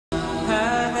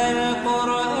هذا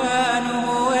القرآن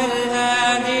هو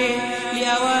الهادي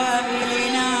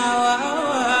لأوائلنا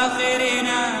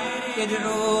وأواخرنا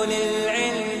يدعو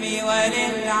للعلم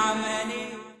وللعمل.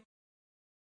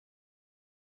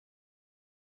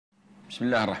 بسم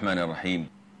الله الرحمن الرحيم.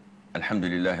 الحمد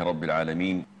لله رب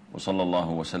العالمين، وصلى الله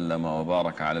وسلم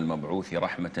وبارك على المبعوث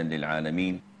رحمة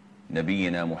للعالمين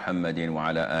نبينا محمد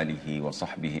وعلى آله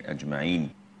وصحبه أجمعين.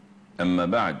 أما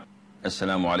بعد،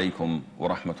 السلام عليكم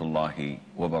ورحمة الله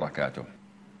وبركاته.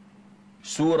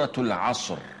 Surah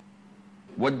Al-Asr.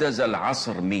 What does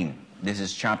Al-Asr mean? This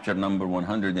is chapter number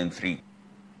 103.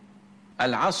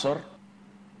 Al-Asr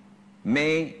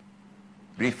may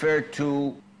refer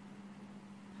to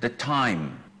the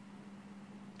time.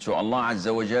 So Allah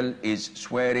Azza wa Jal is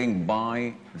swearing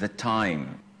by the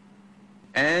time.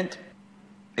 And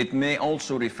it may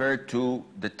also refer to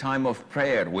the time of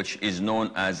prayer, which is known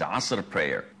as Asr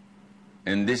prayer.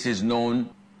 And this is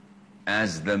known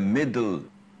as the middle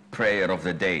prayer of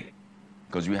the day,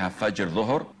 because we have Fajr,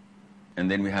 Dhuhr,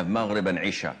 and then we have Maghrib and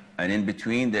Isha. And in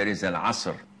between there is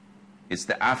Al-Asr. It's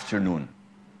the afternoon.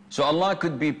 So Allah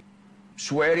could be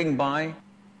swearing by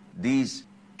these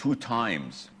two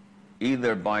times,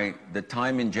 either by the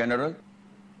time in general,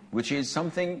 which is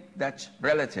something that's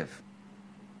relative,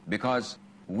 because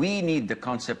we need the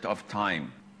concept of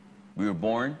time. We were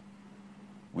born,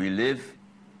 we live,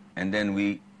 and then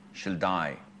we shall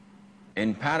die.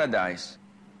 In paradise,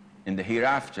 in the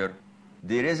hereafter,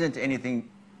 there isn't anything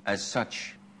as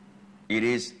such. It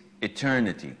is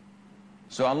eternity.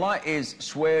 So Allah is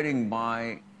swearing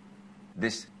by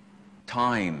this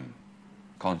time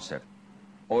concept,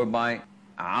 or by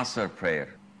Asr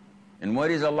prayer. And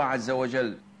what is Allah Azza wa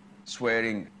Jal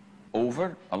swearing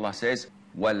over? Allah says,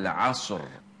 وَالْعَصْرِ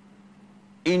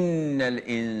إِنَّ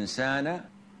الْإِنسَانَ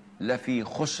لَفِي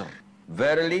خُسْرٍ.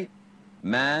 Verily,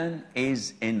 man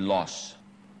is in loss.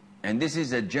 And this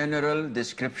is a general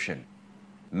description.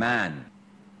 Man.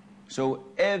 So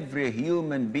every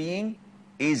human being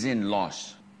is in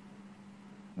loss.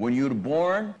 When you're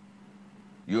born,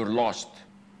 you're lost.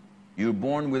 You're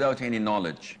born without any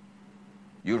knowledge.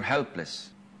 You're helpless.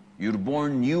 You're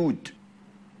born nude,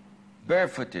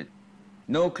 barefooted,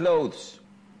 no clothes,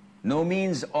 no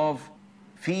means of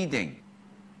feeding.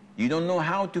 You don't know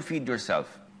how to feed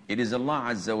yourself. It is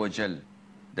Allah Azza wa Jal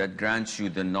that grants you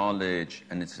the knowledge,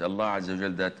 and it's Allah Azza wa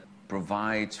Jal that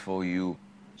provides for you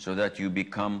so that you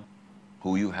become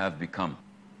who you have become.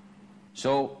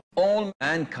 So all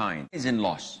mankind is in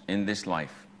loss in this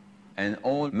life, and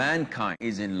all mankind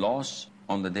is in loss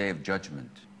on the Day of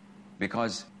Judgment.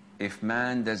 Because if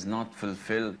man does not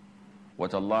fulfill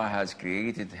what Allah has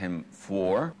created him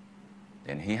for,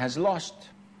 then he has lost.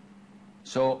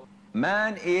 So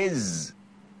man is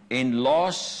in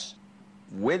loss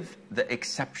with the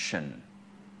exception.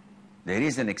 There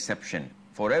is an exception.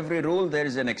 For every rule there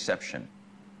is an exception.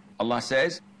 Allah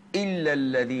says, إِلَّا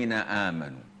الَّذِينَ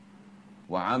آمَنُوا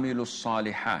وَعَمِلُوا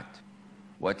الصَّالِحَاتِ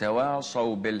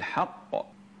وَتَوَاصَوْا بِالْحَقِّ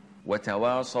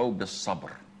وَتَوَاصَوْا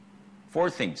بِالصَّبْرِ. Four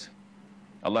things.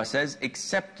 Allah says,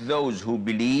 except those who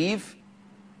believe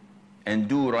and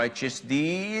do righteous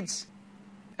deeds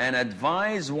and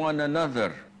advise one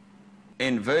another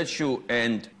in virtue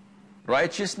and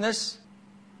righteousness,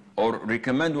 or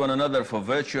recommend one another for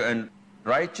virtue and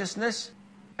righteousness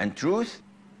and truth,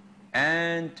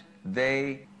 and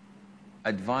they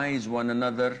advise one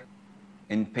another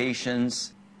in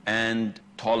patience and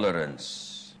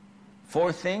tolerance.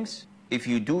 Four things, if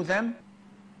you do them,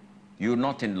 you're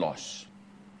not in loss.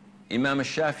 Imam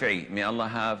al-Shafi'i, may Allah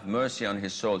have mercy on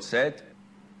his soul, said,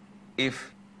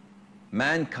 if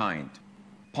mankind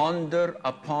ponder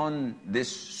upon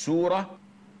this surah,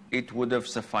 it would have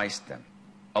sufficed them.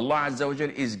 Allah Azza wa Jal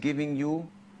is giving you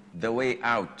the way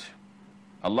out.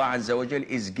 Allah Azza wa Jal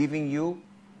is giving you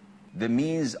the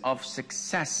means of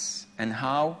success and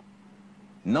how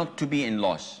not to be in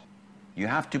loss. You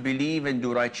have to believe and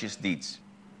do righteous deeds.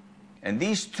 And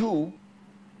these two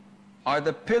are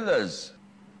the pillars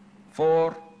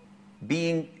for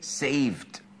being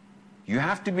saved. You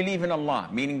have to believe in Allah,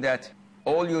 meaning that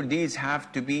all your deeds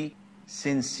have to be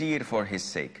sincere for His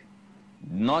sake,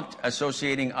 not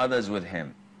associating others with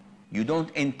Him. You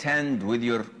don't intend with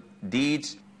your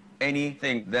deeds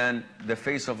anything than the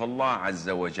face of Allah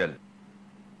Azza wa Jal.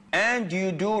 And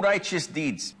you do righteous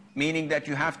deeds, meaning that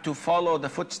you have to follow the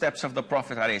footsteps of the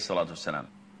Prophet ﷺ.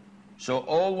 So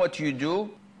all what you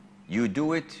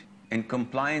do it in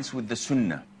compliance with the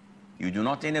Sunnah. You do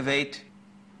not innovate,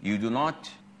 you do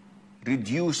not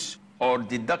reduce or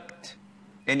deduct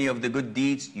any of the good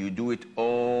deeds. You do it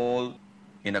all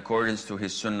in accordance to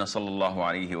His Sunnah sallallahu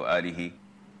alayhi wa alihi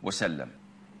wa sallam.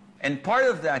 And part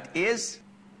of that is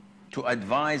to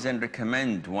advise and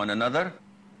recommend one another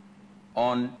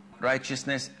on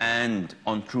righteousness and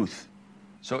on truth.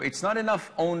 So it's not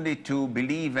enough only to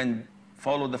believe and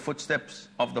follow the footsteps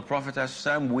of the Prophet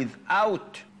ﷺ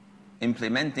without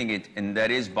implementing it, and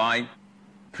that is by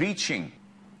preaching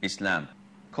Islam,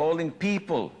 calling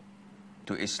people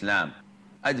to Islam,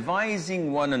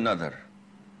 advising one another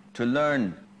to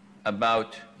learn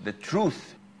about the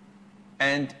truth.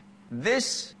 And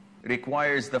this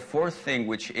requires the fourth thing,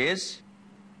 which is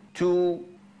to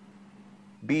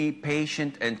be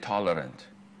patient and tolerant.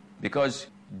 Because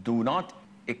do not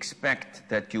expect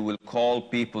that you will call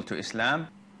people to Islam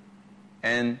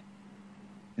and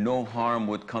no harm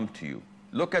would come to you.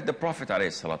 Look at the Prophet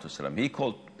ﷺ. He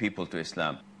called people to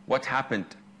Islam. What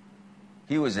happened?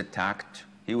 He was attacked.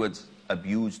 He was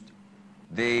abused.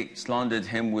 They slandered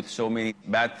him with so many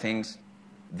bad things.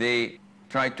 They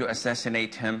tried to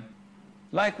assassinate him.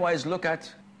 Likewise, look at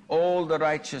all the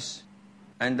righteous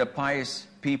and the pious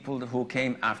people who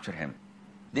came after him.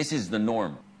 This is the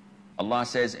norm. Allah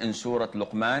says in Surah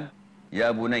Luqman,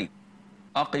 Ya bunay,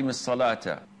 aqim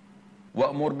as-salata,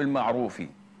 wa'mur bil-ma'rufi,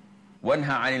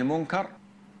 wanha 'anil munkar,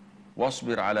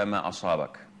 wasbir 'ala ma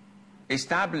asabak.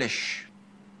 Establish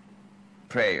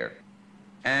prayer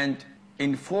and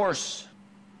enforce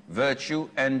virtue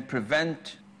and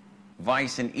prevent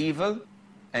vice and evil,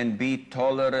 and be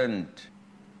tolerant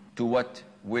to what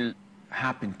will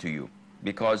happen to you,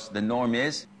 because the norm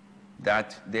is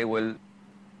that they will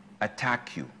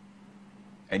attack you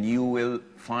and you will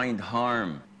find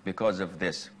harm because of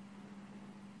this.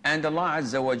 And Allah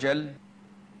Azza wa Jal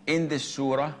in this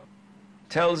surah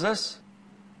tells us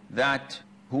that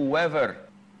whoever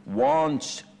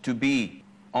wants to be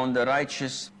on the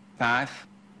righteous path,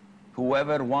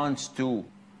 whoever wants to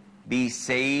be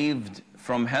saved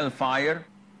from hellfire,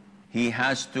 he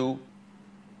has to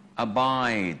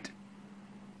abide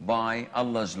by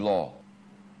Allah's law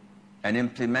and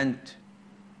implement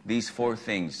these four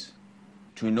things: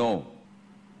 to know,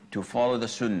 to follow the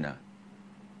sunnah,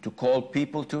 to call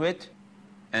people to it,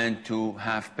 and to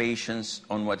have patience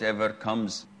on whatever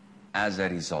comes as a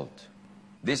result.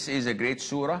 This is a great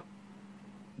surah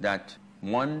that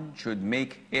one should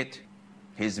make it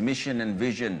his mission and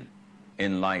vision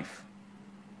in life,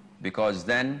 because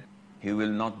then he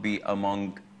will not be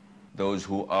among those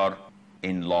who are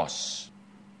in loss.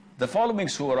 The following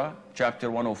surah,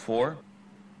 chapter 104,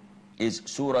 is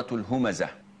Surah Al Humazah.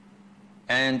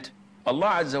 And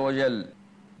Allah Azza wa Jal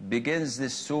begins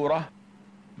this surah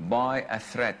by a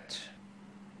threat,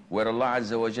 where Allah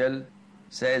Azza wa Jal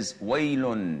says,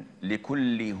 Waylun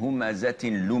likulli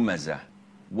humazatin lumazah.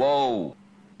 Woe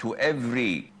to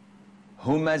every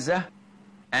humazah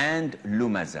and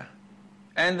lumazah.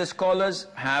 And the scholars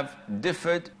have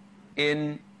differed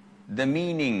in the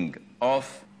meaning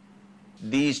of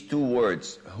these two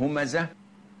words, humazah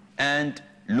and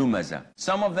lumazah.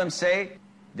 Some of them say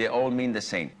they all mean the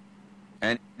same.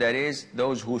 And that is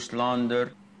those who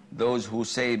slander, those who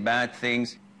say bad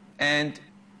things. And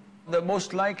the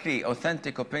most likely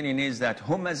authentic opinion is that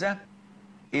humazah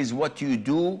is what you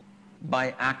do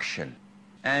by action,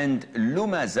 and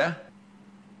lumazah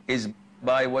is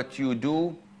by what you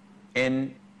do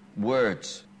in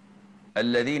words.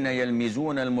 الَّذِينَ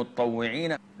يَلْمِزُونَ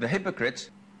الْمُطَّوِّعِينَ. The hypocrites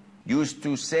used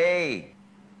to say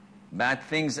bad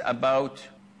things about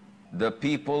the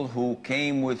people who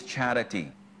came with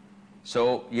charity.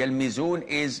 So yalmizun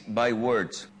is by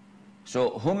words.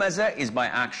 So humazah is by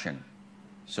action.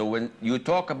 So when you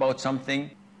talk about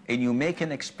something and you make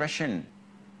an expression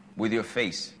with your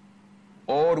face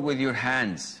or with your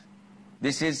hands,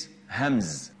 this is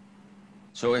hamz.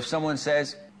 So if someone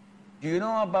says, do you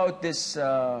know about this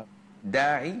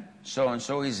da'i, so and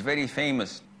so, is very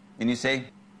famous, and you say,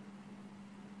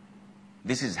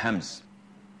 this is hamz.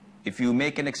 If you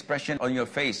make an expression on your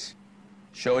face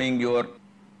showing your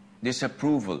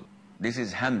disapproval, this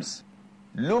is hamz.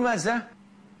 Lumazah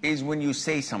is when you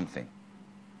say something.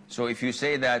 So if you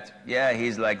say that, yeah,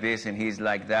 he's like this and he's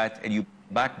like that, and you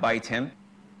backbite him,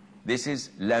 this is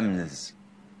lamz.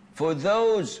 For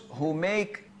those who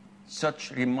make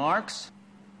such remarks,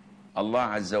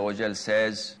 Allah Azza wa Jal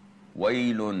says,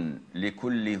 Waylun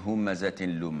likulli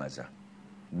humazatin lumazah.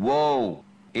 Woe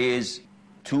is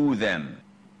to them,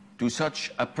 to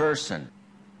such a person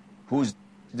whose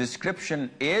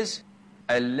description is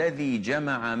الَّذِي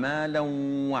جَمَعَ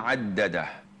مَالًا وَعَدَّدَهُ.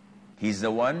 He's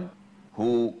the one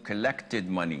who collected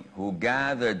money, who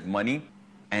gathered money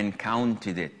and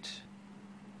counted it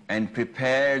and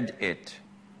prepared it.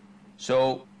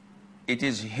 So it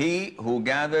is he who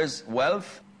gathers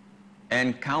wealth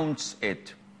and counts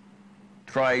it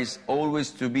tries always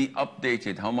to be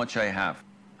updated. How much I have?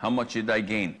 How much did I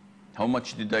gain? How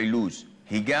much did I lose?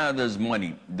 He gathers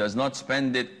money, does not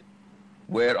spend it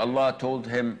where Allah told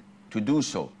him to do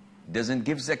so. Doesn't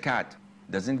give zakat,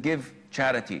 doesn't give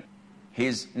charity.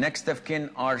 His next of kin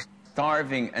are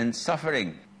starving and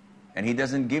suffering, and he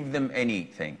doesn't give them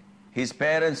anything. His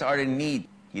parents are in need,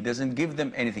 he doesn't give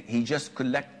them anything. He just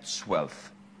collects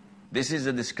wealth. This is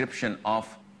a description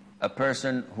of a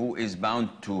person who is bound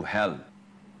to hell.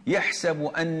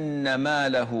 يَحْسَبُ أَنَّ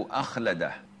مَالَهُ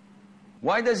أَخْلَدَهُ.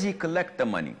 Why does he collect the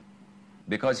money?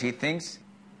 Because he thinks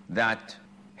that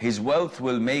his wealth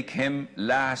will make him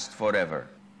last forever.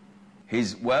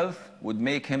 His wealth would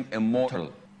make him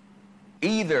immortal,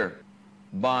 either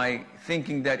by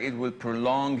thinking that it will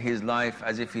prolong his life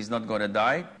as if he's not going to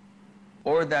die,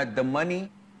 or that the money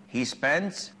he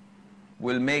spends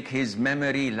will make his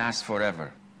memory last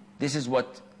forever. This is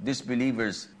what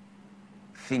disbelievers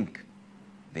think.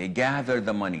 They gather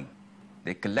the money,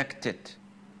 they collect it,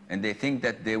 and they think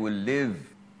that they will live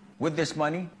with this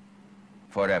money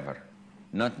forever,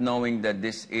 not knowing that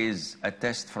this is a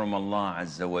test from Allah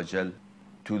Azza wa Jal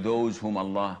to those whom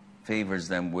Allah favors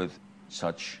them with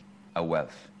such a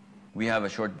wealth. We have a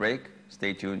short break.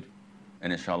 Stay tuned,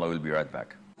 and inshallah we'll be right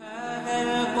back.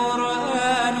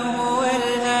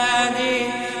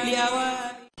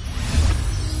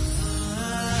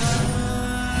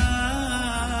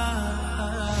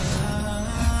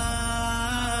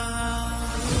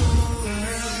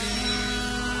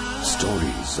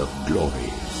 Stories of glory.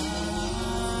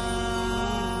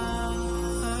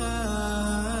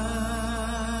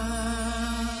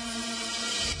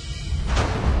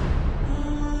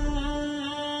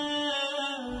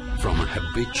 From a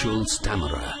habitual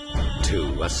stammerer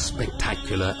to a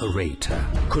spectacular orator,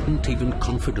 couldn't even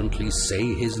confidently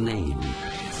say his name.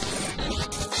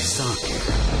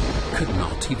 Zakir could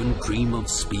not even dream of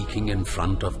speaking in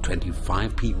front of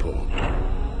 25 people.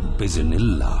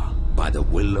 Biznillah, by the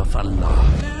will of Allah.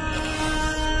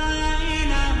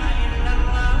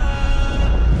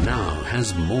 Now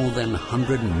has more than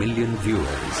 100 million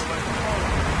viewers.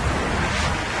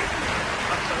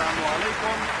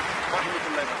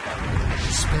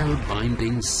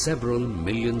 Spellbinding several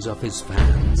millions of his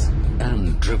fans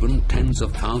and driven tens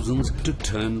of thousands to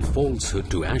turn falsehood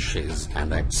to ashes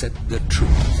and accept the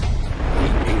truth.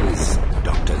 He is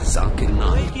Dr. Zakir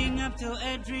Naik,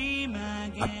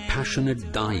 a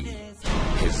passionate da'i.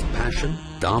 His passion,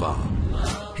 dawah.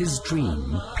 His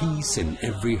dream, peace in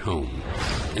every home.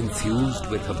 Enthused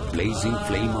with a blazing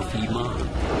flame of Iman,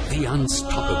 the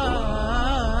unstoppable.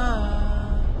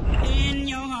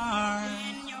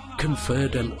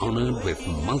 Conferred and honored with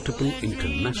multiple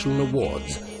international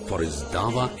awards for his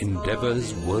dawah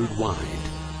endeavors worldwide.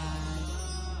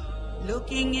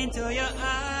 Looking into your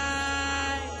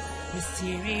eyes,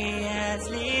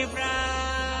 mysteriously bright.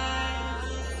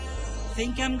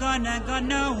 Think I'm gonna go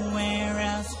nowhere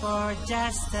else for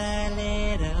just a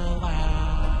little while.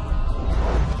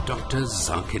 Dr.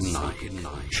 Zakir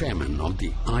Naik, Chairman of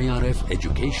the IRF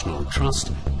Educational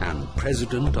Trust and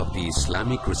President of the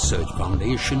Islamic Research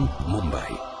Foundation,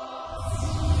 Mumbai.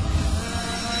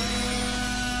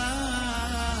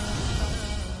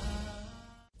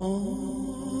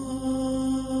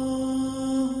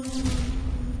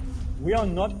 We are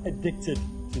not addicted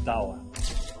to dawah.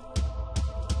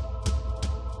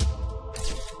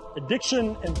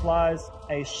 Addiction implies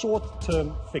a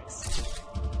short-term fix.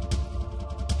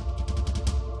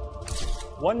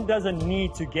 One doesn't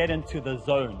need to get into the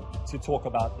zone to talk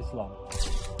about Islam.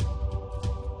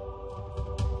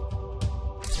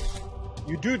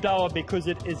 You do dawah because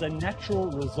it is a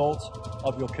natural result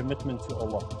of your commitment to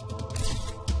Allah.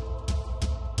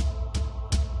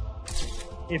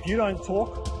 If you don't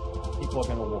talk, people are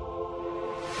going to walk.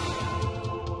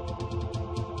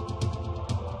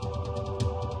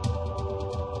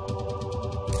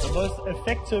 The most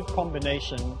effective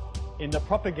combination in the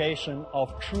propagation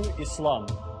of true Islam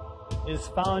is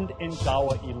found in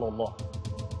Dawah Ilallah.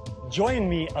 Join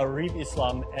me, Arif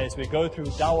Islam, as we go through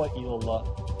Dawah Ilallah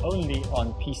only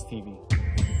on Peace TV.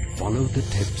 Follow the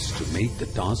tips to make the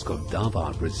task of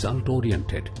dawah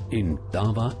result-oriented in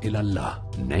Dawah Ilallah,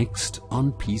 next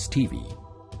on Peace TV.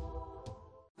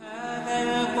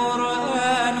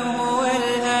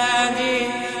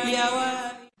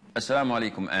 Assalamu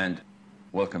alaikum and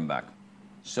welcome back.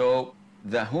 So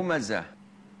the Humazah,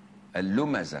 Al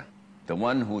Humazah, the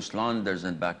one who slanders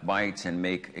and backbites and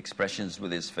make expressions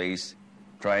with his face,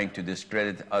 trying to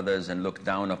discredit others and look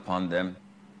down upon them,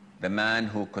 the man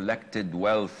who collected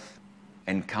wealth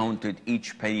and counted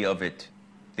each penny of it,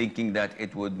 thinking that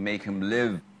it would make him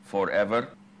live forever,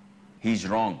 he's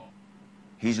wrong.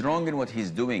 He's wrong in what he's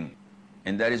doing.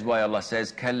 And that is why Allah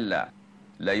says, كَلَّا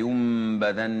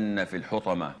لَيُنْبَذَنَّ فِي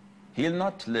الْحُطَمَةِ. He'll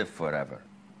not live forever.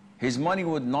 His money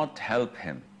would not help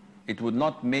him. It would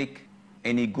not make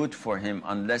any good for him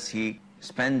unless he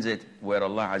spends it where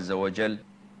Allah Azza wa Jal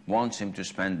wants him to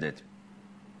spend it.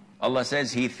 Allah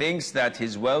says he thinks that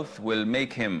his wealth will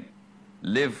make him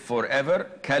live forever.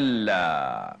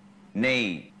 كَلَّا,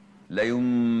 nay,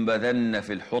 لَيُنْبَذَنَّ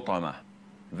فِي الْحُطَمَةِ.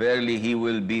 Verily he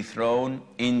will be thrown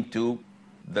into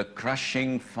the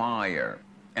crushing fire.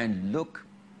 And look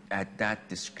at that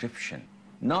description.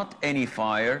 Not any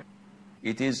fire,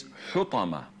 it is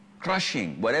hutama,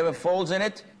 crushing. Whatever falls in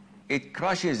it, it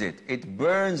crushes it, it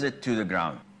burns it to the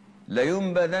ground.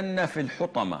 لَيُنْبَذَنَّ فِي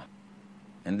الْحُطَمَةِ.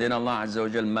 And then Allah Azza wa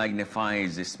Jal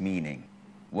magnifies this meaning.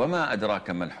 وَمَا أَدْرَاكَ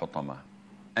مَا الْحُطَمَةِ.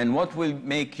 And what will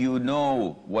make you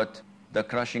know what the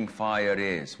crushing fire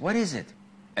is? What is it?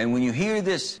 And when you hear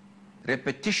this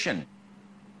repetition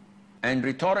and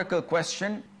rhetorical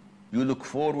question, you look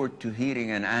forward to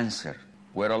hearing an answer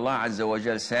where Allah Azza wa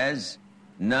Jal says,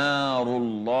 نَارُ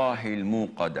اللَّهِ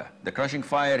الْمُوقَدَةِ. The crushing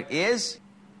fire is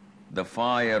the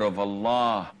fire of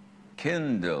Allah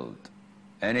kindled,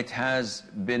 and it has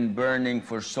been burning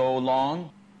for so long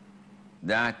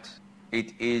that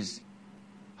it is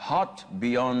hot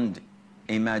beyond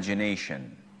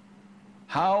imagination.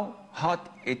 How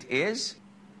hot it is?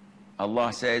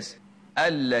 Allah says,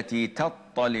 الَّتِي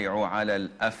تَطَّلِعُ عَلَى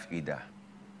الْأَفْئِدَةِ.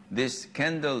 This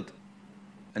kindled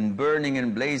and burning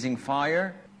and blazing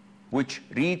fire which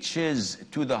reaches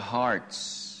to the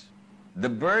hearts. The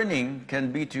burning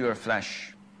can be to your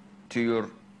flesh, to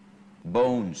your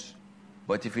bones,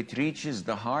 but if it reaches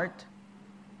the heart,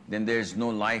 then there's no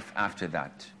life after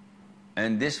that.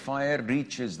 And this fire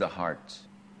reaches the heart,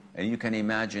 and you can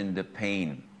imagine the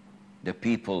pain the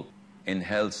people in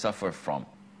hell suffer from.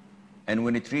 And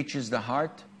when it reaches the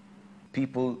heart,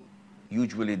 people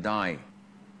usually die.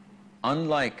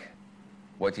 Unlike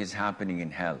what is happening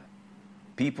in hell.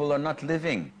 People are not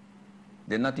living,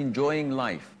 they're not enjoying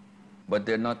life, but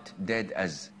they're not dead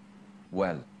as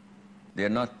well. They're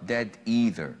not dead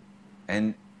either.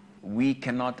 And we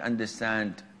cannot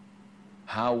understand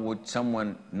how would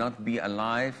someone not be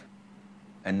alive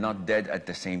and not dead at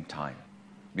the same time.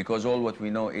 Because all what we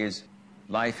know is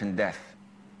life and death.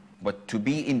 But to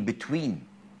be in between,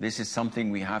 this is something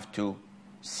we have to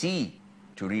see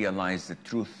to realize the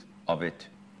truth of it.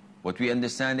 What we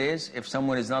understand is, if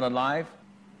someone is not alive,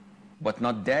 but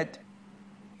not dead,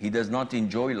 he does not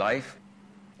enjoy life,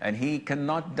 and he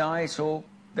cannot die so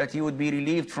that he would be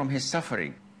relieved from his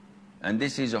suffering. And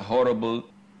this is a horrible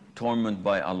torment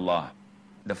by Allah.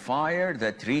 The fire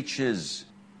that reaches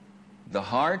the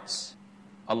hearts,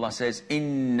 Allah says,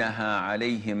 إِنَّهَا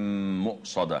عَلَيْهِمْ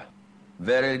مُؤْصَدَةٌ.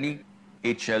 Verily,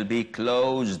 it shall be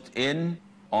closed in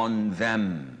on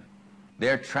them.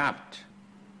 They're trapped.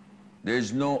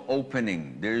 There's no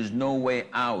opening, there's no way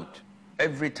out.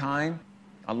 Every time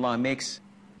Allah makes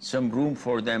some room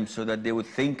for them so that they would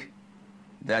think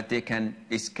that they can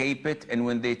escape it, and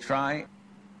when they try,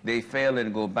 they fail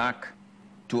and go back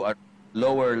to a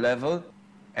lower level,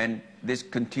 and this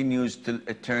continues till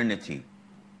eternity.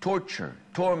 Torture,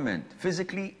 torment,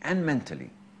 physically and mentally.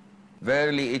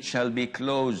 Verily it shall be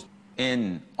closed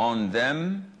in on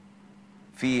them,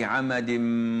 في عمد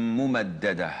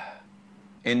ممددة,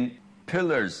 in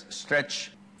pillars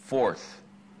stretch forth.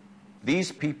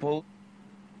 These people,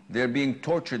 they're being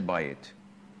tortured by it.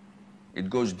 It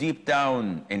goes deep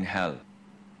down in hell,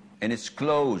 and it's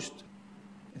closed.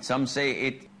 Some say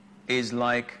it is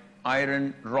like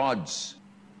iron rods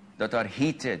that are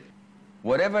heated.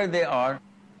 Whatever they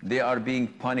are being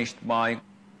punished by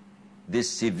this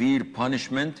severe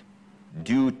punishment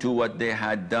due to what they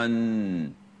had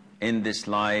done in this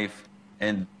life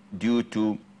and due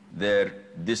to their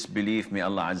disbelief. May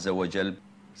Allah Azza wa Jal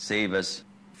save us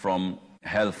from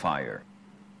hellfire.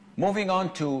 Moving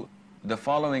on to the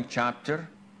following chapter,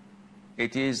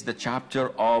 it is the chapter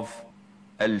of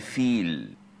Al-Fil,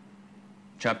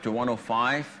 chapter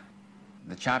 105,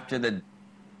 the chapter that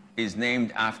is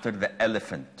named after the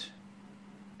elephant.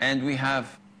 And we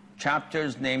have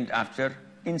chapters named after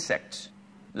insects,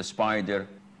 the spider,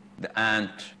 the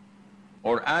ant,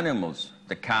 or animals,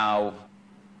 the cow,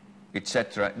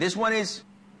 etc. This one is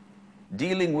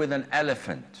dealing with an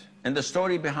elephant. And the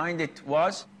story behind it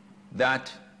was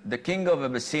that the king of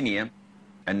Abyssinia,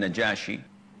 An-Najashi,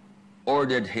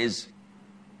 ordered his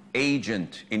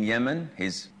agent in Yemen,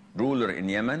 his ruler in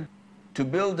Yemen, to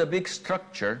build a big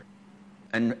structure,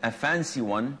 and a fancy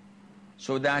one,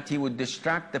 so that he would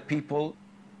distract the people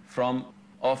from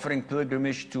offering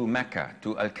pilgrimage to Mecca,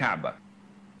 to Al-Kaaba,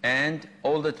 and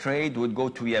all the trade would go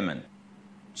to Yemen.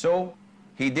 So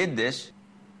he did this,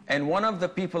 and one of the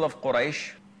people of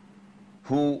Quraysh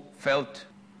who felt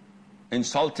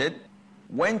insulted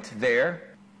went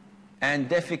there and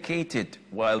defecated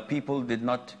while people did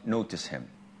not notice him.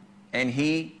 And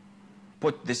he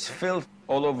put this filth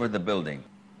all over the building.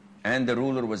 And the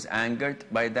ruler was angered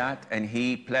by that, and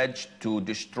he pledged to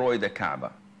destroy the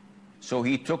Kaaba. So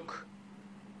he took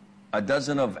a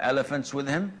dozen of elephants with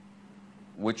him,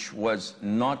 which was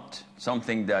not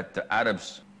something that the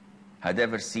Arabs had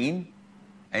ever seen,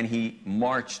 and he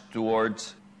marched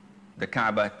towards the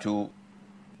Kaaba to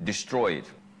destroy it.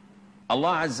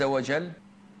 Allah Azza wa Jal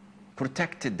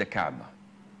protected the Kaaba.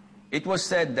 It was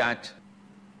said that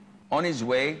on his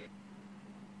way,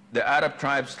 the Arab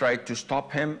tribes tried to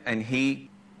stop him, and he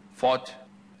fought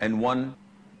and won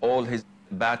all his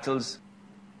battles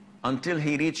until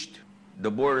he reached the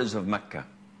borders of Mecca.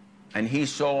 And he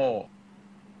saw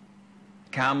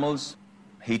camels,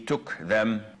 he took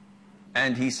them,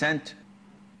 and he sent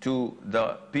to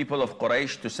the people of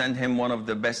Quraysh to send him one of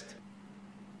the best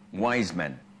wise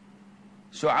men.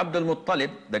 So Abdul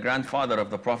Muttalib, the grandfather of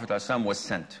the Prophet ﷺ, was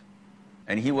sent.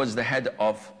 And he was the head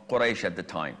of Quraysh at the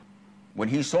time. When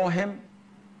he saw him,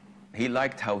 he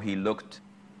liked how he looked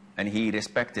and he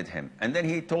respected him. And then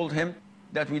he told him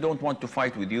that we don't want to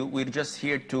fight with you. We're just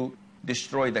here to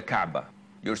destroy the Kaaba,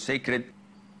 your sacred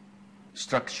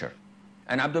structure.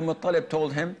 And Abdul Muttalib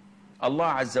told him,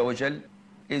 Allah Azza wa Jal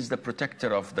is the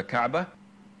protector of the Kaaba.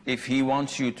 If he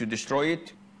wants you to destroy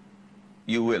it,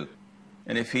 you will.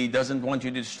 And if he doesn't want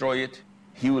you to destroy it,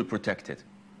 he will protect it.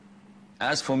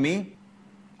 As for me,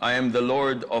 I am the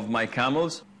Lord of my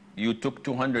camels. You took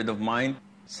 200 of mine,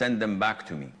 send them back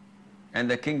to me. And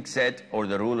the king said, or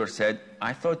the ruler said,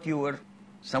 I thought you were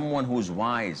someone who's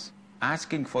wise,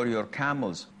 asking for your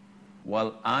camels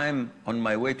while I'm on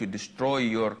my way to destroy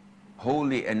your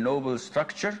holy and noble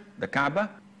structure, the Kaaba.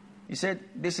 He said,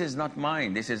 this is not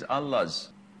mine, this is Allah's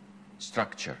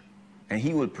structure, and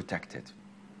He will protect it.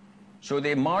 So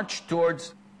they marched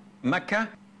towards Mecca,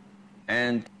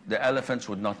 and the elephants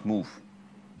would not move.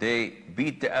 They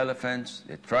beat the elephants,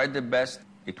 they tried their best,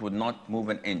 it would not move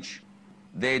an inch.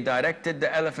 They directed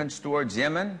the elephants towards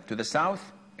Yemen, to the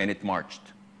south, and it marched.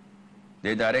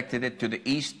 They directed it to the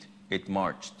east, it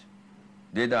marched.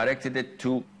 They directed it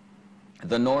to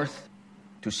the north,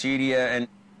 to Syria and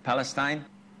Palestine,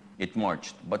 it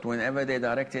marched. But whenever they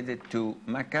directed it to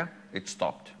Mecca, it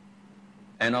stopped.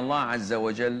 And Allah Azza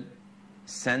wa Jal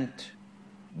sent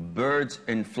birds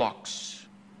in flocks,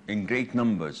 in great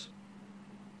numbers,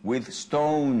 with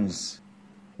stones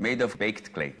made of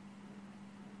baked clay.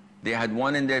 They had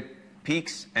one in their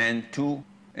beaks and two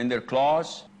in their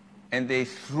claws, and they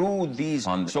threw these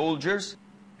on the soldiers,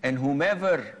 and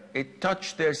whomever it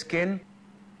touched their skin,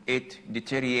 it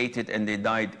deteriorated and they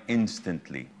died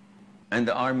instantly. And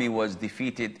the army was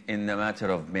defeated in a matter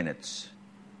of minutes.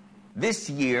 This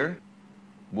year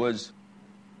was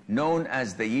known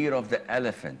as the year of the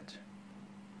elephant.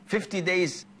 50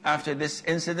 days after this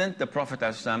incident, the Prophet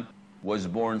ﷺ was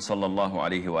born, sallallahu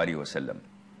alayhi wa sallam.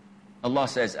 Allah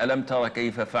says, Alam tara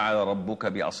kayfa fa'ala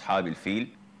rabbuka bi ashabil fil?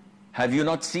 Have you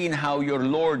not seen how your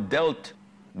Lord dealt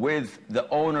with the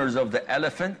owners of the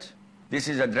elephant? This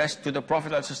is addressed to the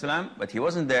Prophet ﷺ, but he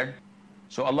wasn't there.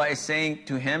 So Allah is saying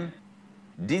to him,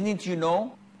 didn't you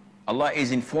know? Allah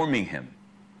is informing him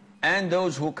and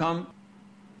those who come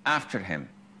after him.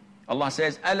 Allah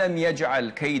says, Alam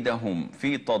yaj'al kaydahum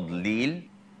fi tadlil?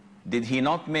 Did He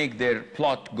not make their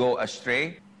plot go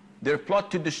astray? Their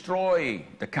plot to destroy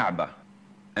the Kaaba.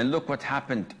 And look what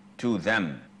happened to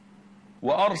them.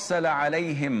 وَأَرْسَلَ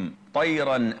عَلَيْهِمْ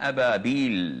طَيْرًا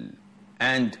أَبَابِيلَ,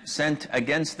 and sent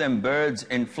against them birds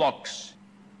in flocks.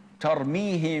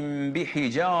 تَرْمِيهِمْ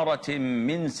بِحِجَارَةٍ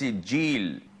مِّن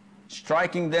سِجِّيلٍ,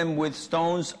 striking them with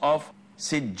stones of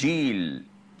sijil.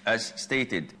 As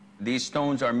stated, these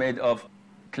stones are made of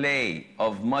clay,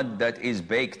 of mud that is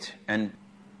baked and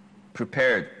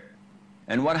prepared.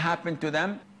 And what happened to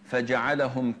them?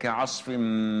 فَجَعَلَهُمْ كَعَصْفٍ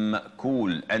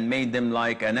مَأْكُولٍ, and made them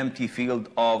like an empty field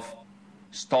of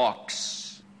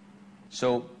stalks.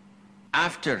 So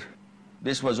after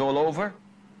this was all over,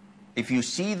 if you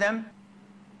see them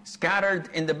scattered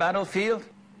in the battlefield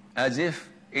as if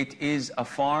it is a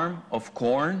farm of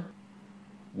corn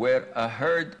where a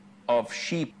herd of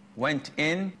sheep went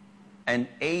in and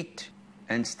ate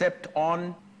and stepped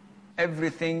on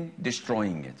everything,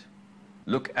 destroying it.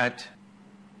 Look at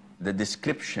the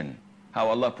description, how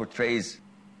Allah portrays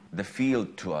the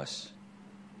field to us.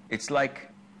 It's like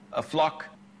a flock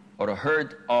or a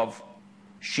herd of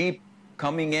sheep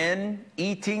coming in,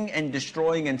 eating and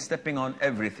destroying and stepping on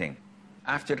everything.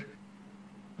 After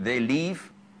they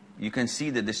leave, you can see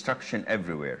the destruction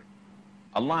everywhere.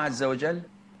 Allah Azza wa Jal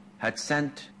had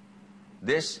sent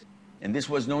this, and this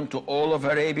was known to all of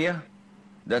Arabia,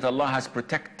 that Allah has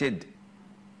protected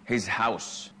His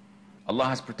house. Allah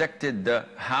has protected the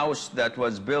house that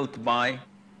was built by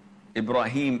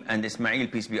Ibrahim and Ismail,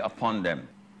 peace be upon them.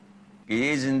 It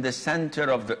is in the center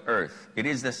of the earth. It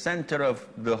is the center of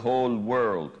the whole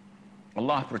world.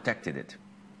 Allah protected it.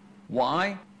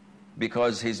 Why?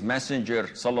 Because His Messenger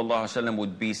ﷺ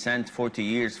would be sent 40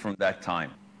 years from that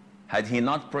time. Had He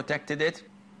not protected it,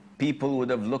 people would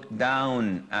have looked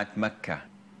down at Mecca,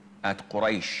 at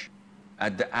Quraysh,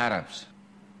 at the Arabs.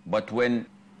 But when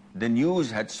the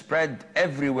news had spread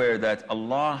everywhere that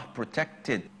Allah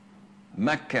protected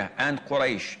Mecca and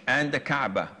Quraysh and the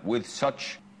Kaaba with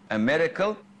such a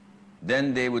miracle,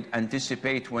 then they would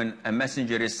anticipate when a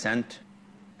messenger is sent,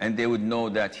 and they would know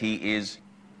that he is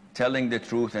telling the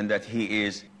truth and that he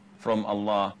is from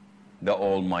Allah the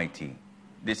Almighty.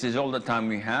 This is all the time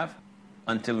we have.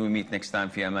 Until we meet next time,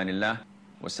 fi amanillah.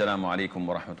 Wassalamu alaikum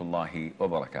wa rahmatullahi wa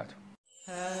barakatuh.